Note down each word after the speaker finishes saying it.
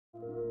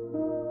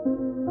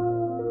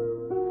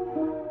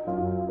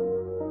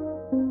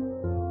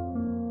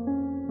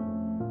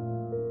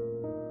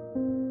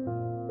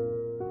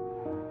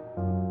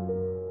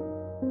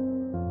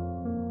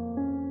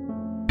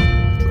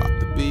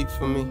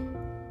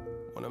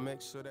Wanna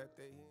make sure that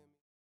they hear me.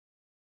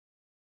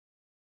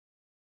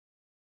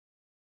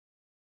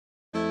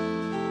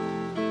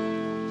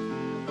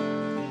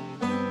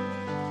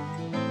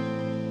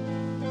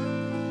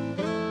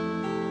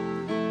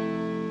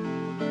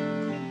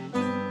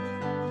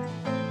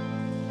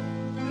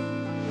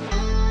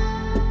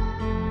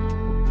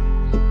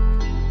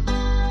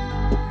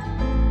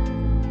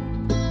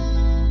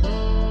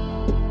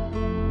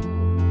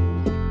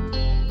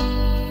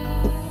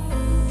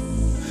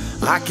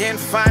 I can't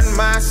find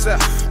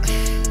myself.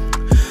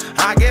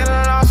 I get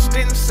lost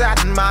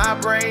inside my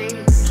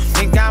brain.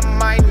 Think I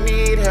might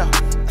need help,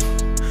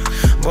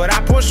 but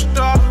I pushed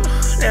all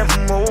them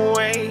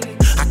away.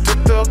 I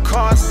took the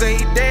cards they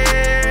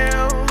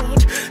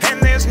dealt,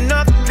 and there's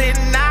nothing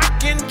I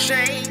can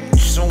change.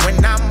 So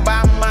when I'm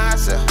by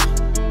myself,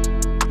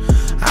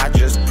 I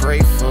just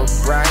pray for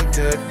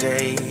brighter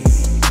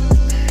days.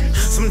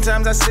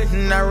 Sometimes I sit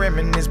and I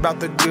reminisce about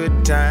the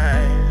good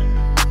times.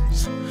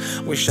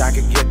 Wish I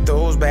could get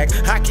those back.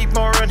 I keep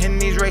on running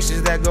these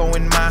races that go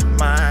in my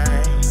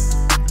mind,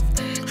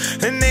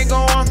 and they go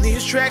on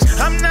these tracks.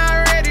 I'm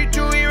not ready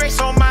to erase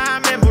all my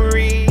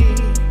memories.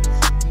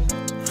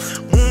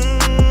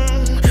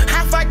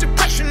 I fight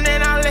depression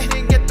and I let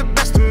it get the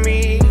best of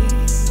me.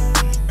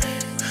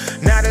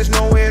 Now there's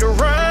nowhere to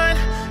run,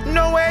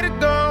 nowhere to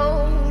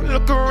go.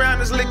 Look around,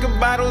 there's liquor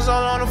bottles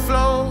all on the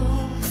floor,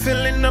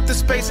 filling up the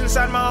space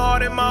inside my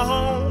heart and my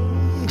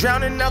home,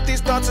 drowning out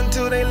these thoughts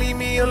until they leave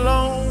me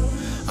alone.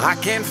 I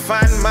can't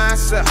find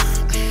myself.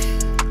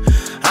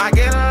 I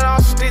get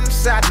lost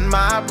inside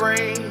my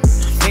brain.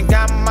 Think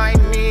I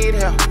might need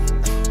help,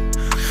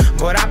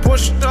 but I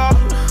pushed all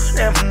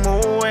them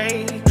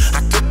away.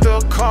 I took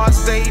the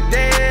cards they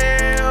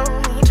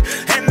dealt,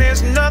 and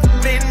there's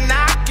nothing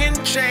I can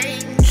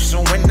change.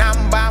 So when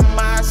I'm by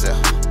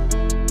myself,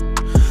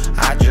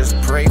 I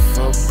just pray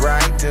for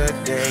brighter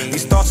days.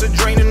 These thoughts are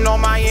draining all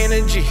my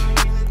energy.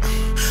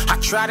 I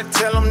try to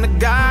tell them the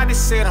God, they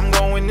said I'm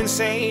going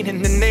insane,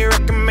 and then they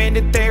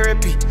recommended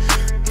therapy.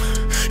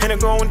 And I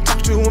go and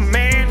talk to a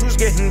man who's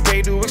getting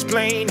paid to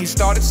explain. He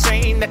started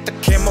saying that the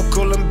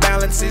chemical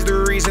imbalance is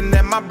the reason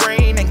that my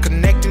brain ain't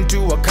connecting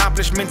to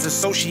accomplishments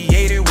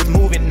associated with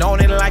moving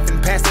on in life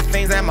and past the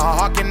things that my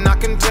heart cannot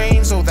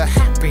contain. So the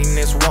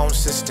happiness won't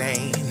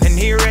sustain. And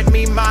he read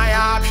me my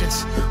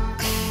options.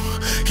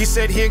 He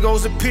said, here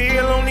goes a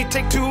pill, only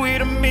take 2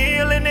 eat a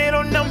meal, and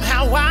it'll numb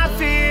how I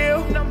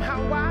feel.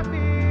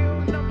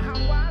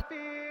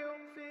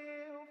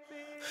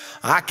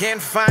 I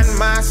can't find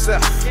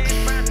myself.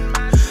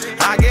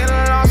 I get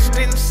lost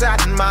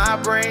inside my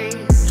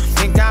brain.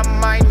 Think I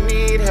might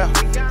need help,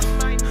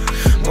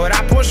 but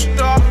I pushed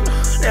all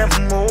them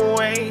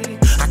away.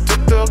 I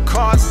took the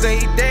cards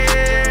they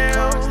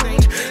dealt,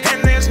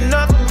 and there's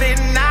nothing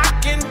I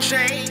can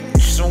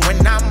change. So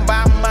when I'm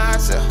by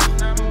myself,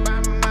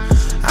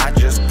 I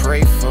just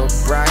pray for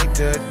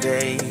brighter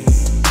days.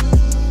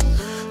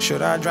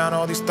 Should I drown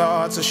all these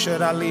thoughts, or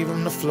should I leave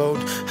them to float?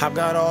 I've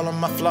got all of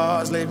my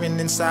flaws living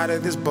inside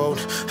of this boat.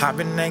 I've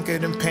been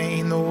anchored in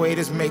pain, the weight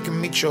is making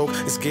me choke.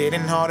 It's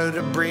getting harder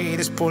to breathe,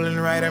 it's pulling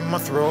right at my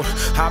throat.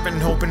 I've been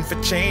hoping for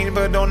change,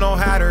 but don't know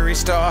how to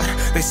restart.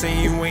 They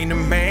say you ain't a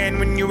man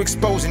when you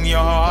exposing your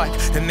heart.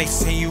 Then they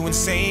say you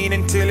insane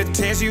until it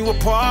tears you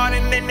apart.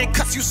 And then they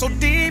cut you so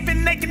deep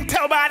and they can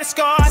tell by the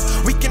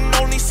scars. We can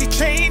only see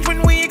change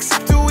when we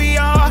accept who we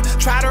are.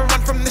 Try to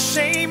run from the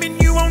shame and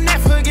you won't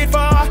never get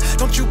far.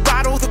 Don't you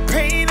bottle the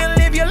pain and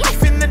live your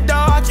life in the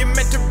dark. You're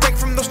meant to break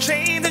from those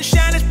chains and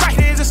shine as bright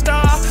as a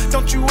star.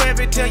 Don't you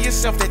ever tell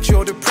yourself that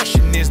your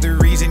depression is the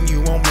reason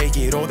you won't make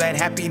it, or that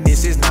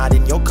happiness is not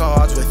in your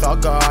cards. With all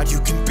God, you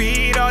can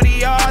beat all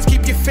the odds.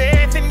 Keep your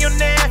faith and you'll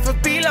never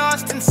be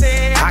lost, and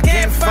say I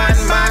can't find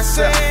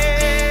myself.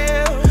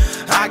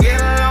 I get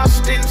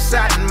lost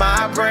inside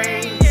my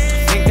brain.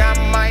 Think I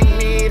might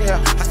need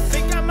help,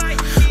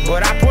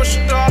 but I pushed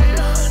all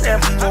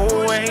them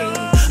away.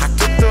 I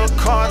took the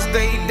cards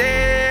they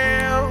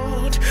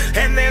dealt,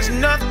 and there's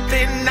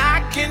nothing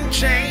I can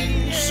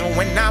change. So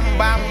when I'm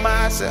by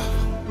myself,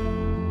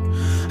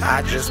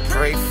 I just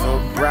pray for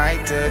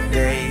brighter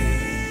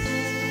days.